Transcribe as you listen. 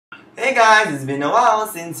Hey guys, it's been a while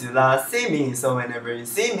since you last see me, so whenever you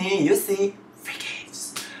see me, you see free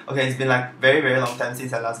gifts. Okay, it's been like very long time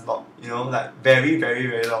since I last vlogged, you know, like very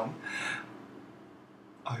long.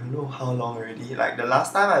 I don't know how long already. Like the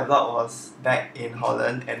last time I vlogged was back in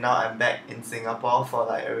Holland, and now I'm back in Singapore for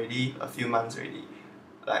like already a few months already.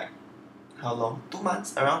 Like how long? 2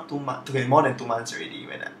 months? Around 2 months. Okay, more than 2 months already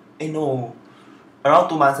when no. Around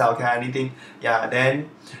 2 months, okay, anything. Yeah, then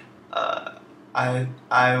uh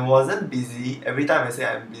I wasn't busy. Every time I say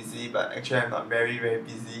I'm busy, but actually I'm not very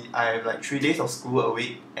busy. I have like 3 days of school a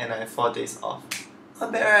week and I have 4 days off.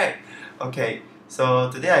 Not bad, right? Okay, so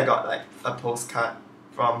today I got like a postcard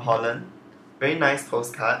from Holland. Very nice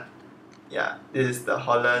postcard. Yeah, this is the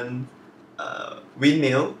Holland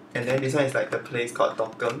windmill, and then this one is like the place called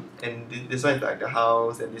Dokkum, and this one is like the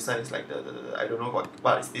house, and this one is like the I don't know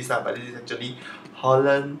what is this but this is actually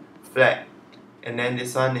Holland flag, and then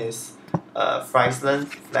this one is Friesland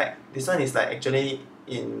flag. This one is like actually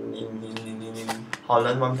in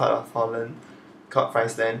Holland, one part of Holland called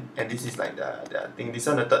Friesland, and this is like the thing. This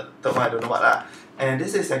one the third one I don't know what lah. And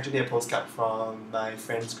this is actually a postcard from my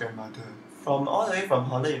friend's grandmother. From all the way from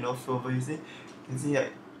Holland, you know, over, you can see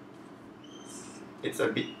like it's a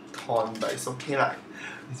bit torn, but it's okay lah.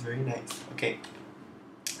 It's very nice. Okay.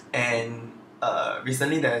 And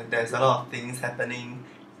recently there's a lot of things happening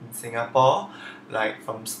in Singapore. Like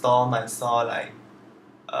from Storm, I saw like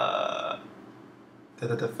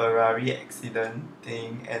the Ferrari accident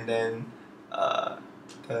thing, and then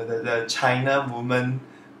the China woman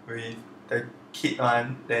with the kid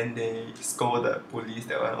one, then they scold the police.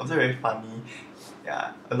 That one also very funny.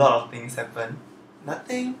 Yeah, a lot of things happened.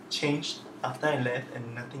 Nothing changed after I left,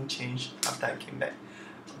 and nothing changed after I came back.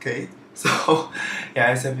 Okay, so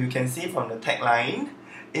yeah, as you can see from the tagline,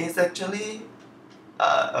 it's actually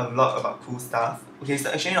a vlog about cool stuff. Okay, it's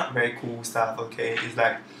actually not very cool stuff. Okay, it's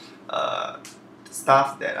like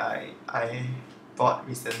stuff that I bought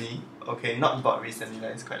recently. Okay, not bought recently,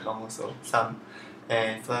 like it's quite long also. Some.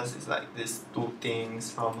 And first is like these 2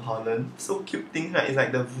 things from Holland. So cute things, right? It's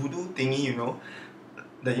like the voodoo thingy, you know.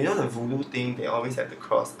 The voodoo thing, they always have the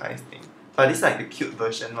cross eyes thing. But this is like the cute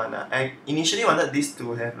version one. I initially wanted this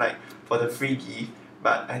to have like for the free gift,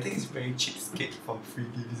 but I think it's very cheapskate for free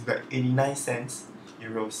gift. It's like 89 cents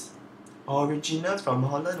euros. Original from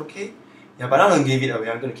Holland, okay? Yeah, but I'm not gonna give it away.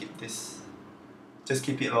 I'm gonna keep this. Just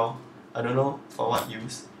keep it lor. I don't know for what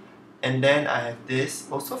use. And then I have this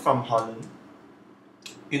also from Holland.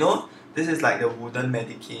 You know, this is like the wooden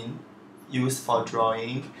mannequin used for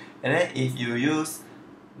drawing, and then if you use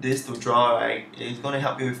this to draw, right, it's gonna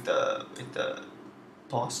help you with the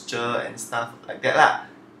posture and stuff like that lah.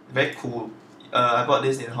 Very cool. I bought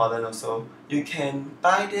this in Holland also. You can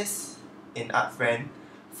buy this in Art Friend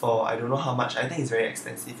for I don't know how much. I think it's very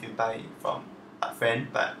expensive if you buy it from Art Friend,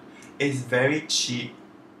 but it's very cheap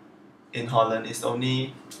in Holland. It's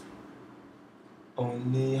only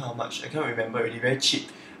how much? I can't remember already. Very cheap.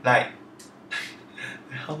 Like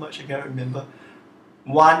how much I can't remember.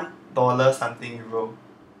 $1 something euro.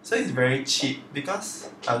 So it's very cheap because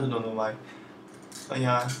I also don't know why. But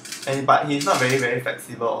yeah, but he's not very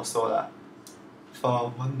flexible also lah.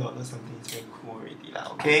 For $1 something, it's very cool already lah.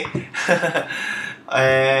 Okay.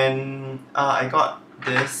 And I got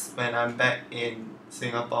this when I'm back in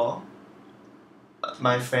Singapore.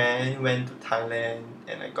 My friend went to Thailand,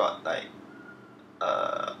 and I got like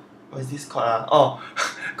what's this called? Oh,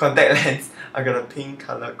 contact lens. I got a pink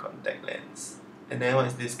color contact lens. And then what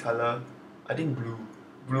is this color? I think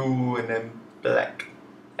blue and then black.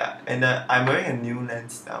 Yeah, and I'm wearing a new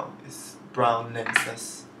lens now. It's brown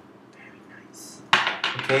lenses. Very nice.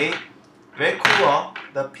 Okay, very cool. Oh.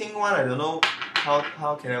 The pink one, I don't know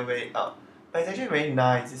how can I wear it out, but it's actually very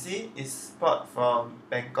nice. You see, it's bought from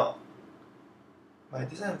Bangkok. But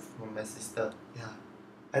this one from my sister. Yeah,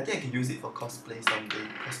 I think I can use it for cosplay someday.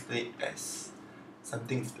 Cosplay as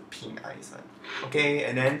something with the pink eyes one. Okay,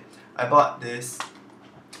 and then I bought this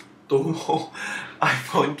Tomo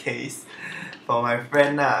iPhone case for my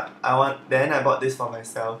friend lah. Then I bought this for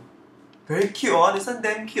myself. Very cute, oh. This one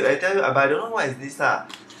damn cute, I tell you. But I don't know what is this lah.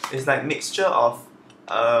 It's like mixture of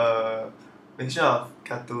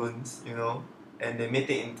cartoons, you know, and they made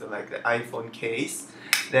it into like the iPhone case.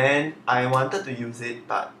 Then I wanted to use it,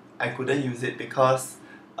 but I couldn't use it because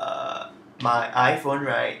my iPhone,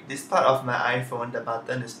 right, this part of my iPhone, the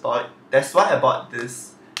button is spoiled. That's why I bought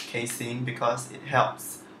this casing, because it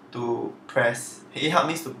helps to press. It helped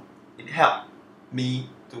me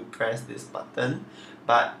to press this button,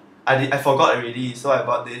 but I forgot already. So I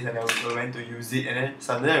bought this and I went to use it, and then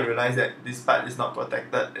suddenly I realized that this part is not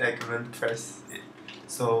protected and I couldn't press it.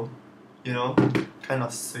 So, you know, kind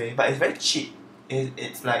of sway, but it's very cheap.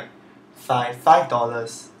 It's like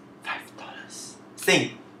 $5.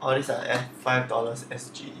 Sing! All these are $5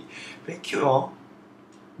 SG. Very cute, oh.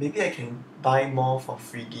 Maybe I can buy more for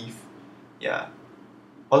free gift. Yeah.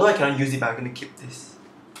 Although I cannot use it, but I'm gonna keep this.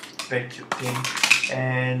 Very cute thing.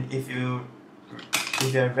 And if you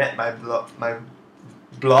have read my blog,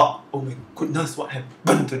 oh my goodness, what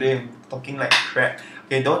happened today? I'm talking like crap.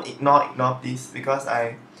 Okay, don't ignore this because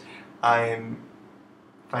I'm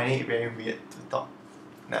finding it very weird to talk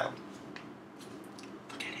now.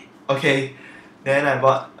 Forget it. Okay, then I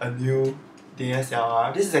bought a new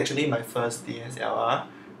DSLR. This is actually my first DSLR.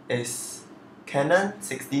 It's Canon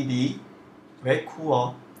 60D. Very cool,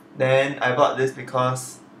 oh. Then I bought this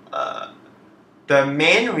because the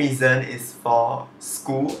main reason is for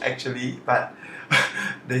school actually, but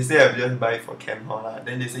they say I just buy it for cam hall lah.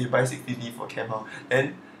 Then they say you buy 60D for cam hall.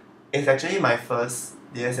 Then it's actually my first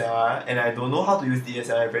DSLR and I don't know how to use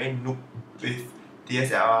DSLR. I'm very noob with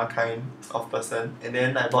DSLR kind of person. And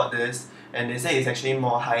then I bought this and they say it's actually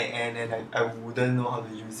more high end and I wouldn't know how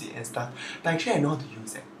to use it and stuff. But actually I know how to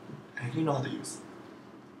use it. I actually know how to use.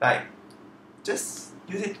 Like, just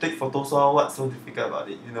use it to take photos or what's so difficult about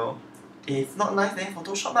it, you know? If not nice, then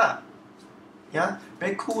Photoshop lah. Yeah,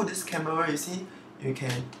 very cool this camera, you see? You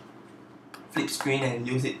can flip screen and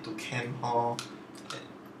use it to cam haul.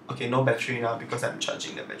 Okay, no battery now because I'm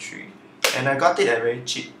charging the battery. And I got it at very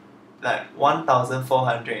cheap, like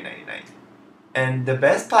 1,499. And the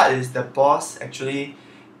best part is the boss actually,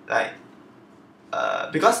 like,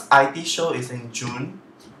 because IT show is in June,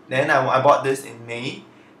 then I bought this in May.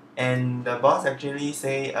 And the boss actually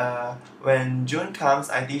say when June comes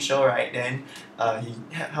IT show, right, then he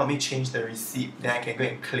helped me change the receipt, then I can go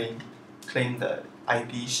and claim the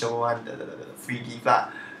IT show one, the free gift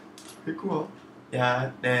lah. Very cool.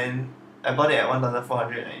 Yeah, then I bought it at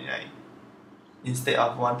 1,499 instead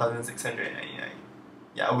of 1,699.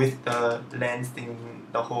 Yeah, with the lens thing,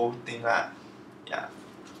 the whole thing lah. Yeah,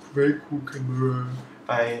 very cool camera.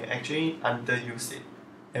 But I actually underuse it.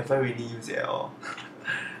 Never really use it at all.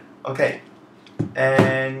 Okay,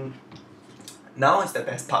 and now is the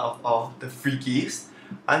best part of all, the free gifts.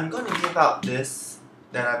 I'm gonna give out this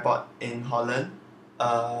that I bought in Holland,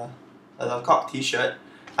 a Lecoq t-shirt.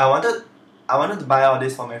 I wanted to buy all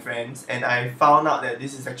this for my friends, and I found out that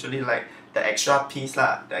this is actually like the extra piece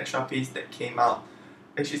lah, the extra piece that came out,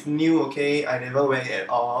 which is new. Okay, I never wear it at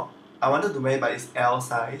all. I wanted to wear it, but it's L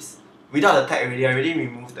size. Without the tag already, I already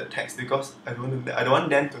removed the tags because I don't want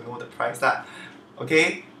them to know the price lah.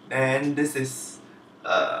 Okay. And this is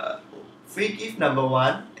free gift number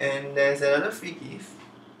 1, and there's another free gift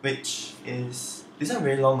which is this one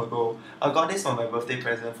very long ago. I got this for my birthday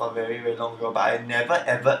present for very long ago, but I never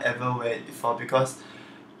ever wear it before because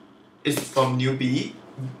it's from Newbie.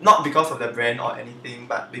 Not because of the brand or anything,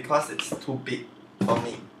 but because it's too big for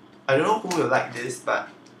me. I don't know who will like this, but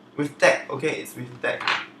with tag, okay, it's with tag,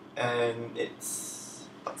 and it's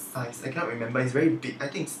what size? I can't remember. It's very big. I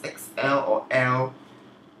think it's XL or L.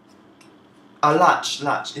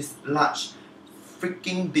 Large. It's large.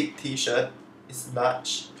 Freaking big t-shirt. It's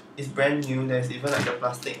large. It's brand new. There's even like the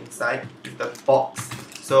plastic inside with the box.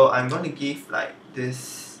 So I'm going to give like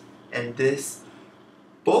this and this,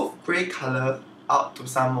 both grey colour, out to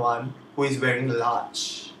someone who is wearing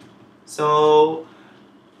large. So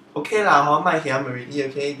okay lah, how much I'm already,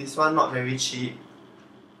 okay? This one not very cheap.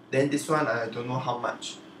 Then this one I don't know how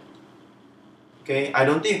much. Okay, I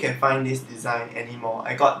don't think you can find this design anymore.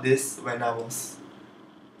 I got this when I was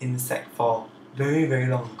in Sec 4, very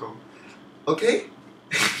long ago. Okay?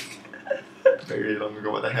 Very long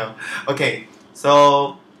ago, what the hell? Okay,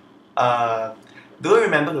 so do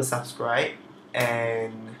remember to subscribe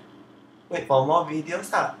and wait for more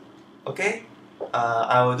videos lah. Okay?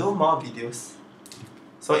 I will do more videos.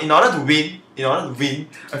 So in order to win,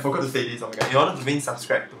 I forgot to say this, oh my god. In order to win,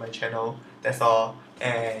 subscribe to my channel. That's all.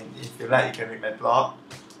 And if you like, you can read my blog,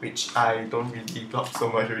 which I don't really blog so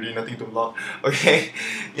much already, nothing to blog. Okay,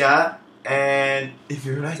 yeah. And if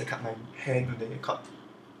you realize I cut my hair today, I cut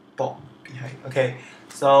bob behind. Okay,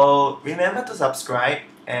 so remember to subscribe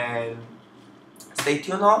and stay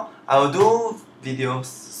tuned. I will do videos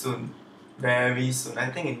soon, very soon. I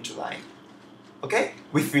think in July. Okay,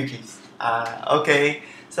 with free gifts. Okay.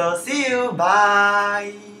 So see you.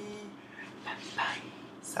 Bye. Bye.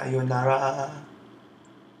 Sayonara.